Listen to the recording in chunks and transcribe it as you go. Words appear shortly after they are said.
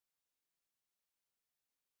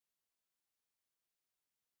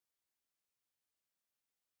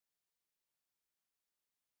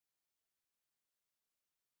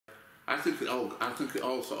I think it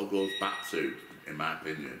all sort of goes back to, in my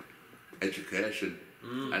opinion, education.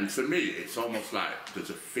 And for me, it's almost like there's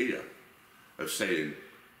a fear of saying,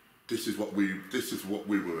 this is what we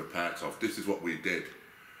were a part of, this is what we did.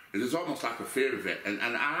 There's almost like a fear of it, and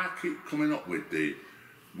I keep coming up with the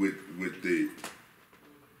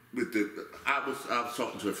I was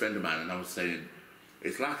talking to a friend of mine, and I was saying,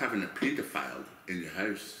 it's like having a paedophile in your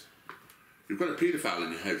house. You've got a paedophile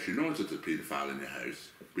in your house, you know there's a paedophile in your house,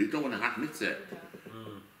 but you don't want to admit it.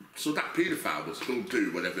 So that paedophile will still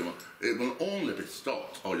do whatever they want. It will only be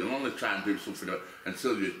stopped, or you'll only try and do something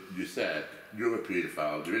until you say, you're a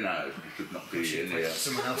paedophile, you're in our house, you should not be in here.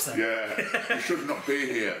 Someone else then. Yeah, you should not be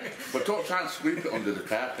here. But don't try and sweep it under the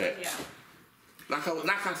carpet. Yeah. Like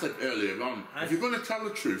I said earlier on, if you're going to tell the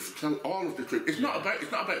truth, tell all of the truth. It's not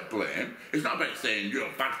about blame. It's not about saying you're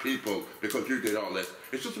bad people because you did all this.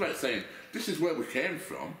 It's just about saying this is where we came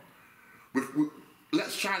from.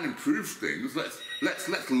 Let's try and improve things.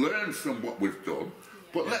 Let's learn from what we've done.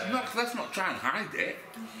 But let's not try and hide it.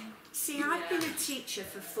 See, I've been a teacher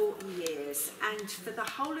for 40 years, and for the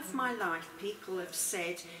whole of my life, people have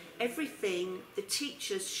said the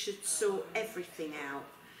teachers should sort everything out.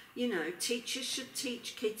 You know, teachers should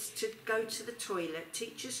teach kids to go to the toilet.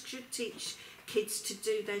 Teachers should teach kids to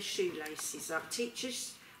do their shoelaces up.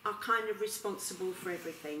 Teachers are kind of responsible for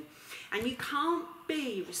everything. And you can't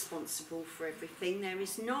be responsible for everything. There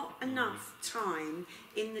is not enough time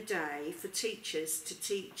in the day for teachers to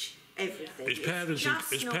teach everything. Are you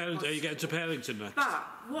getting to parenting next? But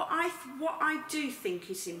what I do think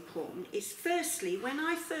is important is, firstly, when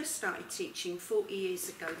I first started teaching 40 years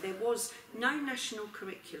ago, there was no national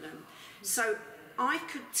curriculum. So I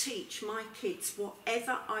could teach my kids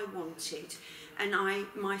whatever I wanted. And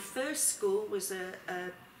my first school was a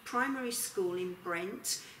primary school in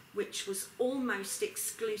Brent, which was almost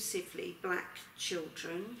exclusively black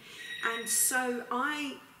children. And so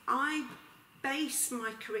I base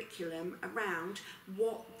my curriculum around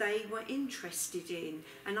what they were interested in,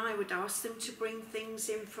 and I would ask them to bring things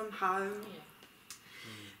in from home,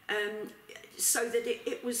 so that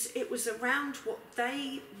it was around what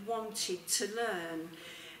they wanted to learn.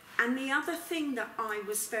 And the other thing that I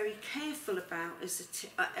was very careful about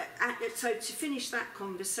so to finish that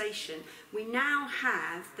conversation, we now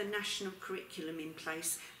have the national curriculum in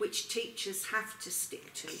place, which teachers have to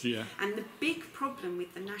stick to. Yeah. And the big problem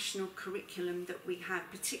with the national curriculum that we have,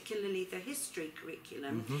 particularly the history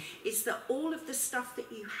curriculum, is that all of the stuff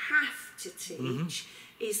that you have to teach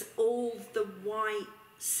is all the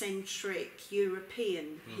white-centric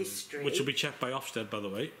European history. Which will be checked by Ofsted, by the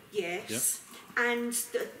way. Yes. Yeah. And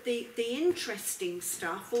the interesting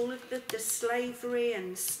stuff, all of the slavery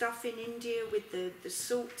and stuff in India with the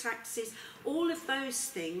salt taxes, all of those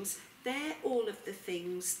things, they're all of the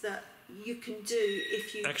things that you can do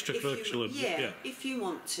if you... Extracurricular, if you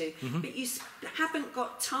want to. But you haven't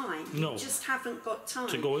got time. No. You just haven't got time.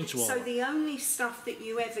 To go into all So that. the only stuff that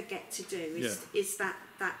you ever get to do is that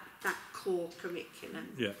core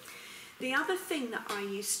curriculum. Yeah. The other thing that I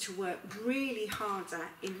used to work really hard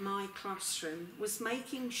at in my classroom was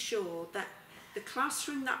making sure that the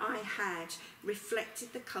classroom that I had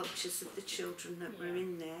reflected the cultures of the children that were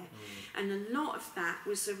in there. And a lot of that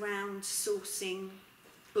was around sourcing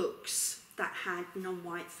books that had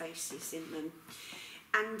non-white faces in them.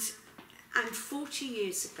 And 40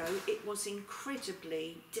 years ago, it was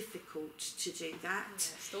incredibly difficult to do that. Yeah,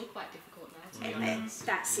 it's still quite difficult now, to be honest.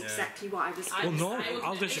 That's exactly what I was Well, no,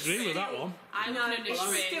 I'll disagree with that one. It's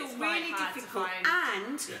still really difficult.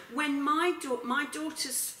 And when my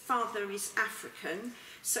daughter's father is African,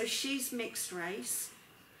 so she's mixed race,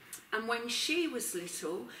 and when she was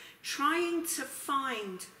little, trying to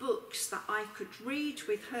find books that I could read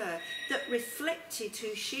with her that reflected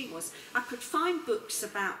who she was. I could find books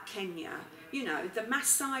about Kenya, you know, the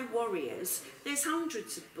Maasai warriors. There's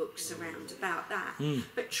hundreds of books around about that.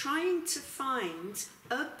 But trying to find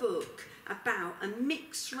a book about a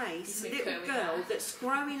mixed race little girl that's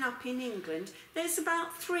growing up in England, there's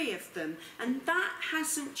about 3 of them, and that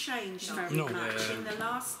hasn't changed very much in the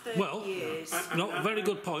last 30 years. Very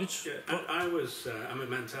good point. Yeah, I'm a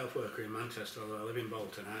mental health worker in Manchester, although I live in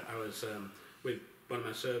Bolton. I was with one of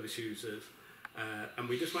my service users, and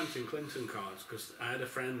we just went in Clinton cards because I had a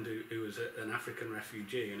friend who was an African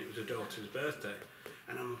refugee, and it was her daughter's birthday,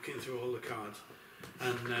 and I'm looking through all the cards,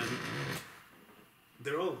 and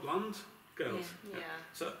they're all blonde girls. Yeah.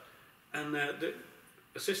 So, and the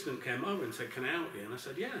assistant came over and said, "Can I help you?" And I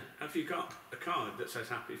said, "Yeah. Have you got a card that says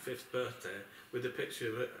Happy 5th birthday with a picture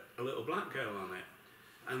of a little black girl on it?"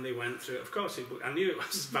 And they went through. Of course, I knew it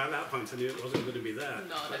was by that point. I knew it wasn't going to be there.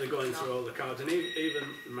 No, but they're going through all the cards, and even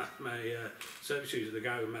my service user, the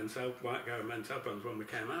guy with white guy with mental problems, when we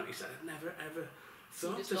came out, he said, "I've never ever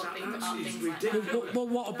thought that is ridiculous." Well,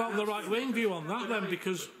 what about the right-wing view on that then?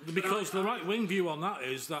 Because the right-wing view on that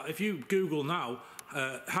is that if you Google now,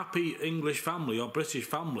 happy English family or British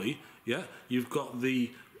family, yeah, you've got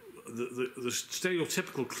the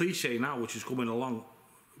stereotypical cliche now, which is coming along.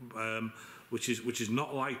 Which is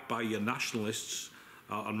not liked by your nationalists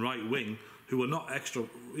and right wing, who are not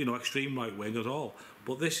extreme right wing at all.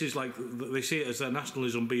 But this is like they see it as their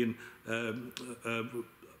nationalism being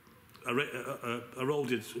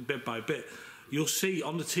eroded bit by bit. You'll see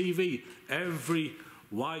on the TV every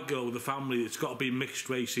white girl with a family, it's got to be mixed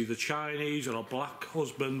race, either Chinese or a black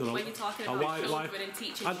husband or when you're talking a about white wife, and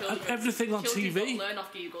teaching children, and everything on children TV. Don't learn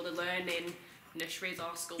off Google, they learn in nurseries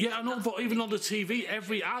or schools. Yeah, I know, but even on the TV,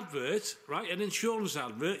 every advert, right, an insurance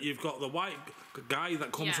advert, you've got the white guy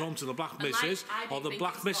that comes home to the black missus, or the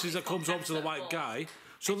black missus that comes home to the white guy.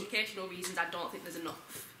 So educational reasons, I don't think there's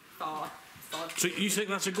enough for so you think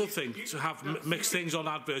that's a good thing, to have mixed things on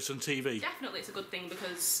adverts and TV? Definitely it's a good thing,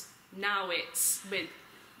 because now it's with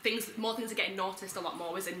more things are getting noticed a lot more,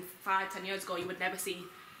 whereas in 5-10 years ago you would never see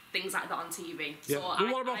things like that on TV. Yeah. So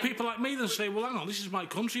well, what about people like me that say, well, hang on, this is my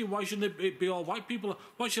country, why shouldn't it be all white people?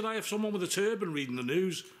 Why should I have someone with a turban reading the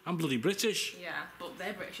news? I'm bloody British. Yeah, but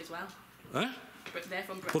they're British as well. Eh? They're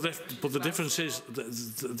from Britain. But the difference is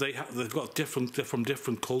they've got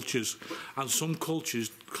different cultures, and some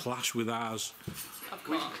cultures clash with ours. Of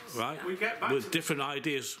course. Right? We get back with different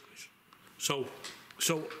ideas. So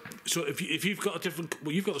if you've got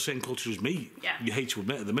you've got the same culture as me. Yeah. You hate to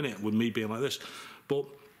admit at the minute with me being like this, but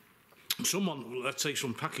someone, let's say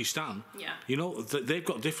from Pakistan, yeah, they've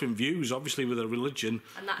got different views, obviously, with their religion.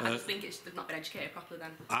 And that, I just think they've not been educated properly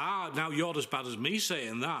then. Now you're as bad as me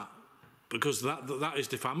saying that, because that is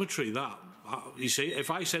defamatory. You see, if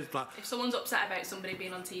I said that, if someone's upset about somebody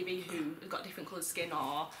being on TV who has got different coloured skin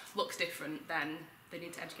or looks different, then they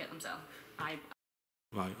need to educate themselves.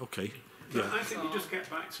 Right. Okay. Yeah. I think you just get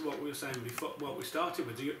back to what we were saying before, what we started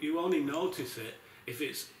with. You only notice it if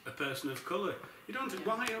it's a person of colour. You don't.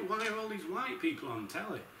 Why are all these white people on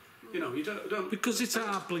telly? You don't. Because it's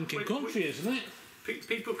our blinking country, isn't it?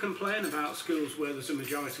 People complain about schools where there's a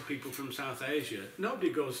majority of people from South Asia. Nobody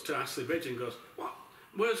goes to Astley Bridge and goes, "What?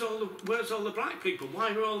 Where's all the black people? Why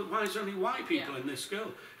is there only white people in this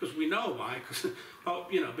school?" Because we know why.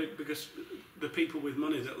 Because the people with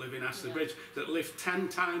money that live in Astley Bridge that live 10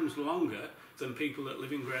 times longer than people that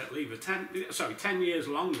live in Great Lever. 10 years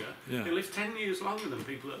longer. Yeah. They live 10 years longer than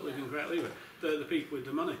people that live in Great Lever. They're the people with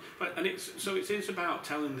the money. It's about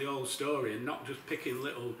telling the whole story and not just picking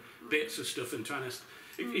little bits of stuff and trying to.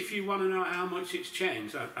 If you want to know how much it's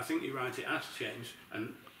changed, I think you're right. It has changed,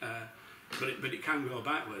 and but it can go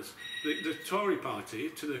backwards. The Tory party,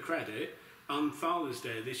 to their credit, on Father's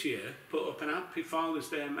Day this year, put up an Happy Father's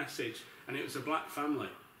Day message, and it was a black family.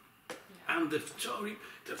 And the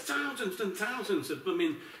thousands and thousands of,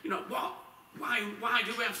 what? Why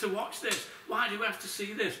do we have to watch this? Why do we have to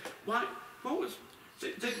see this?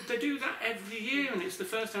 They do that every year, and it's the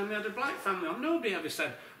first time they had a black family on. Nobody ever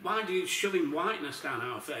said, why do you shoving whiteness down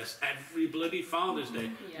our face every bloody Father's Day?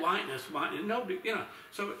 Whiteness. Nobody,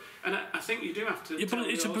 So, and I think you do have to. Yeah, but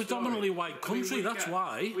it's a predominantly white country. That's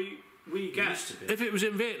why. We get. If it was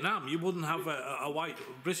in Vietnam, you wouldn't have a white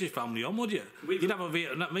British family on, would you? You'd have a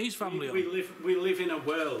Vietnamese family on. We live in a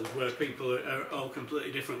world where people are all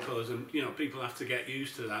completely different colours, and people have to get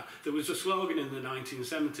used to that. There was a slogan in the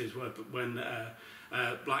 1970s when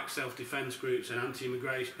black self-defence groups and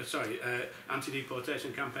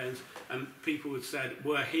anti-deportation campaigns, and people would say,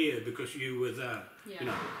 "We're here because you were there."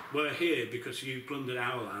 We're here because you plundered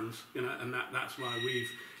our lands. And that's why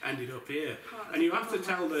we've ended up here. And you have to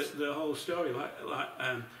tell the whole story, like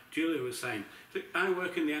Julia was saying. I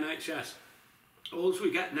work in the NHS. All we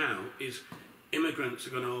get now is immigrants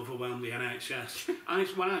are going to overwhelm the NHS.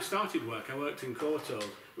 When I started work, I worked in Courtauld,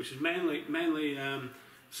 which is mainly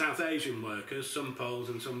South Asian workers, some Poles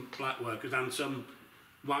and some black workers, and some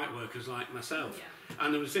white workers like myself.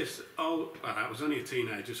 And there was this I was only a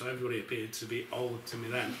teenager, so everybody appeared to be old to me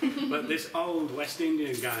then. But this old West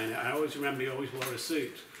Indian guy, and I always remember he always wore a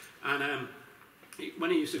suit. And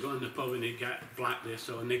when he used to go in the pub and he'd get black this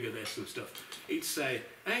or nigger this and stuff, he'd say,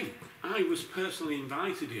 "Hey, I was personally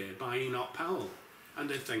invited here by Enoch Powell." And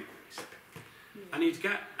they'd think, and he'd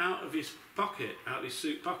get out of his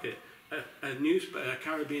suit pocket, a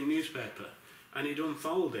Caribbean newspaper, and he'd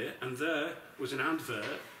unfold it, and there was an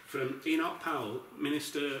advert from Enoch Powell,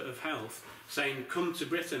 Minister of Health, saying, come to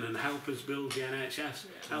Britain and help us build the NHS,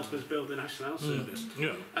 help us build the National Health Service.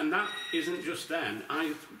 Yeah. And that isn't just then.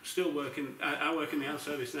 I work in the health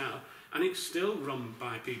service now, and it's still run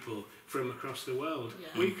by people from across the world.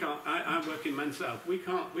 Yeah. We can't. I work in mental health. We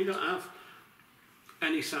don't have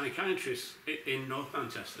any psychiatrists in North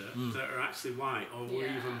Manchester that are actually white or were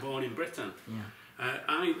even born in Britain. Yeah.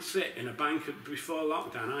 I sit in a bank before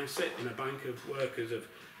lockdown. I sit in a bank of workers of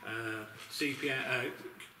CPN,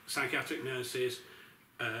 psychiatric nurses,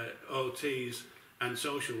 OTs, and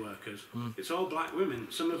social workers. It's all black women.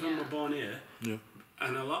 Some of them were born here. Yeah.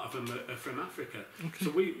 And a lot of them are from Africa. Okay. So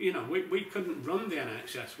we couldn't run the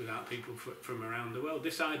NHS without people from around the world.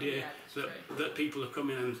 This idea that people are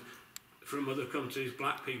coming and from other countries,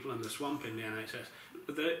 black people, and they're swamping the NHS.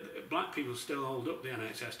 The black people still hold up the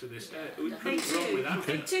NHS to this day. We couldn't run without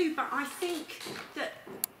it. They do, but I think that,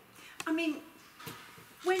 I mean,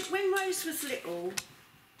 when Rose was little,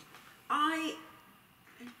 I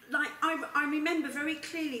remember very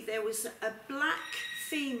clearly there was a black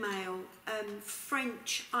female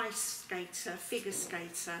French ice skater, figure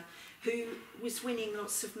skater, who was winning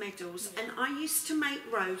lots of medals, and I used to make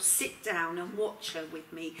Rose sit down and watch her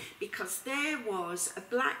with me, because there was a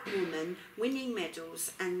black woman winning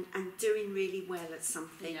medals and doing really well at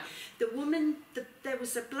something. There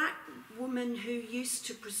was a black woman who used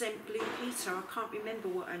to present Blue Peter, I can't remember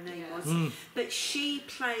what her name was, but she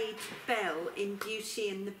played Belle in Beauty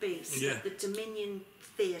and the Beast at the Dominion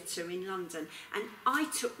Theatre in London, and I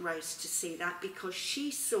took Rose to see that because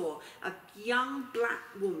she saw a young black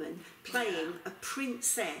woman playing a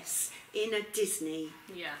princess in a Disney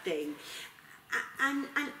thing, and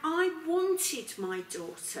I wanted my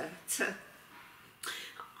daughter to.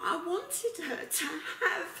 I wanted her to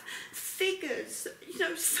have figures,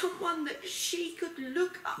 someone that she could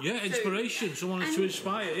look up to. Yeah, inspiration, someone to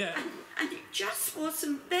inspire, And it just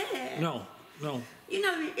wasn't there. No.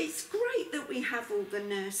 It's great that we have all the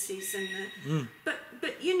nurses and the... But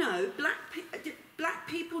black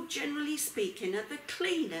people, generally speaking, are the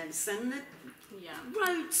cleaners and the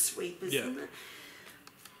road sweepers and the...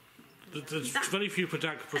 There's very few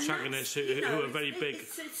protagonists who are very big.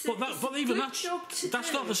 But even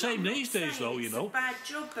that's not the same these days, though, It's a bad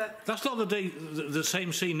job, but... That's not the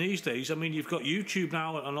same scene these days. I mean, you've got YouTube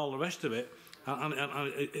now and all the rest of it. And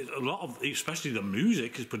a lot of, especially the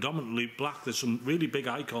music, is predominantly black. There's some really big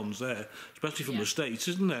icons there, especially from the States,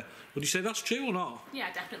 isn't there? Would you say that's true or not?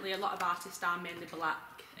 Yeah, definitely. A lot of artists are mainly black.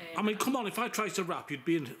 I mean, come on, if I tried to rap, you'd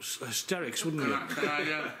be in hysterics, wouldn't you? Can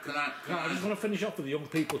I I just want to finish off with the young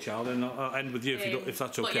people, child, and I'll end with you if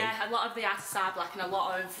that's okay. But yeah, a lot of the artists are black, and a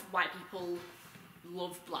lot of white people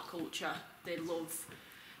love black culture. They love...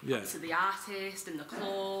 to the artist and the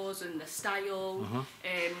clothes and the style.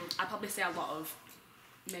 I'd probably say a lot of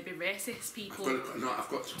maybe racist people. I've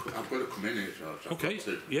got to come in here, George. Okay.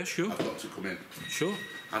 Yeah, sure. I've got to come in. Sure.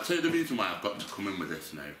 I'll tell you the reason why I've got to come in with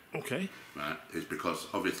this now. Okay. Right, is because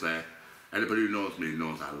obviously anybody who knows me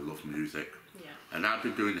knows I love music. Yeah. And I've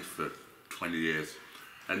been doing this for 20 years.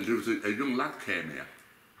 And there was a young lad came here,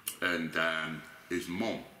 and his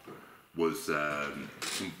mum was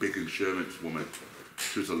some big insurance woman.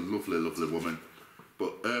 She was a lovely, lovely woman,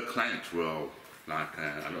 but her clients were all like,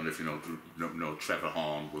 I don't know if you know Trevor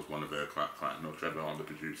Horn was one of her clients. No, Trevor Horn, the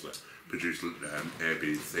producer, produced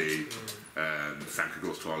ABC, Frankie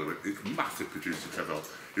Goes to Hollywood. He's a massive producer, Trevor Horn.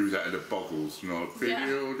 He was at the Boggles,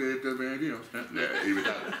 video did the radio. Yeah, he was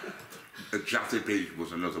at Jazzy B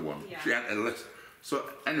was another one. Yeah. She had a list. So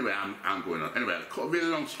anyway, I'm going on. Anyway, cut a really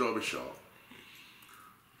long story short.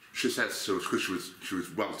 She said, so because she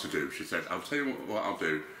was well-to-do, she said, I'll tell you what I'll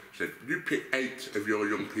do. She said, you pick 8 of your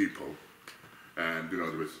young people, and there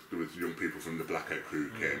was young people from the Blackout crew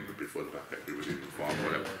who came before the Blackout crew was even formed,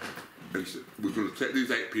 whatever. And she said, we're going to take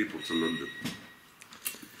these 8 people to London.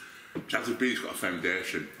 Jazzy B's got a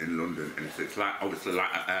foundation in London, and it's like obviously like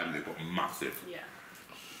Emily, but massive. Yeah.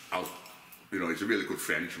 He's a really good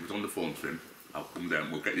friend. She was on the phone to him. I'll come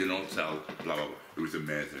down. We'll get you an hotel. Blah blah blah. It was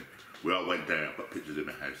amazing. We all went there. I've got pictures in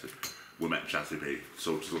my house. We met Jazzy B.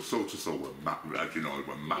 Soul to Soul were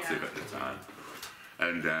massive at the time.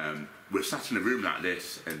 And we sat in a room like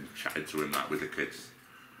this and chatted to him like with the kids.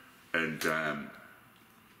 And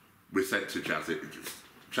we said to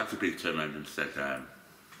Jazzy B turned around and said,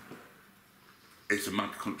 it's a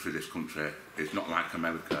mad country, this country. It's not like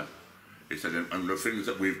America. He said, and the things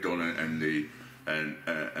that we've done and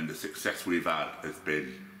the success we've had has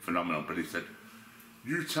been phenomenal. But he said,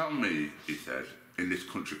 you tell me, he said, in this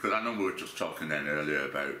country, because I know we were just talking then earlier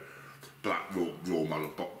about black role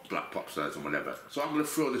model, black pop stars and whatever. So I'm going to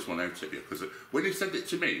throw this one out at you, because when he said it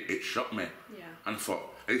to me, it shocked me. Yeah. And I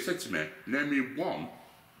thought, And he said to me, name me one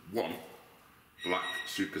black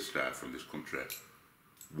superstar from this country.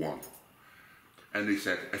 One. And he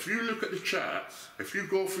said, if you look at the charts, if you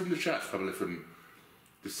go from the charts probably from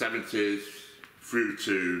the 70s through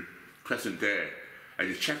to present day, and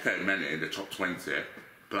you check out many in the top 20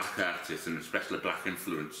 black artists and especially black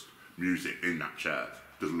influenced music in that chart,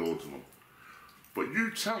 there's loads of them. But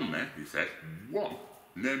you tell me, he said,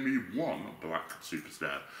 name me one black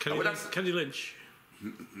superstar. Kenny Lynch.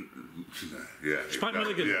 Yeah. Spike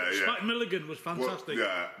Milligan. Yeah. Spike Milligan was fantastic. Well,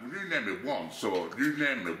 yeah, you name me one. So you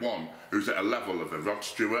name me one who's at a level of a Rod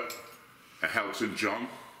Stewart, a Elton John,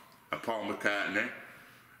 a Paul McCartney,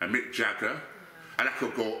 a Mick Jagger, and I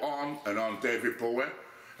could go on and on, David Bowie,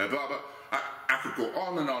 blah, blah. I could go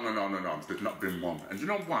on and on and on and on. There's not been one. And do you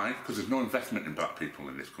know why? Because there's no investment in black people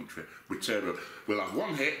in this country. We'll have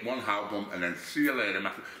one hit, one album, and then see you later. Do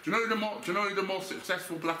you know who the most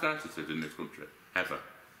successful black artist is in this country? Ever.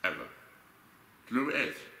 Do you know who it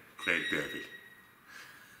is?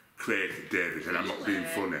 Craig David, and I'm not being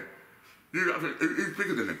funny. Who's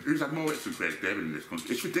bigger than him? Who's had more hits than Craig David in this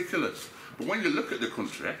country? It's ridiculous. But when you look at the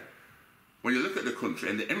country,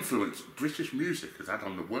 and the influence British music has had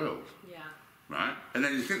on the world, right? And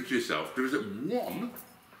then you think to yourself, there isn't one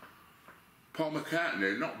Paul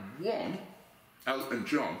McCartney, not one Elton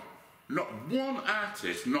John, not one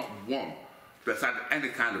artist, not one that's had any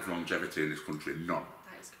kind of longevity in this country. None.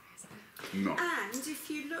 That is crazy. None. And if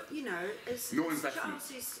you look, as no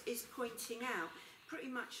Charles is pointing out, pretty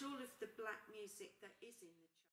much all of the black music that is in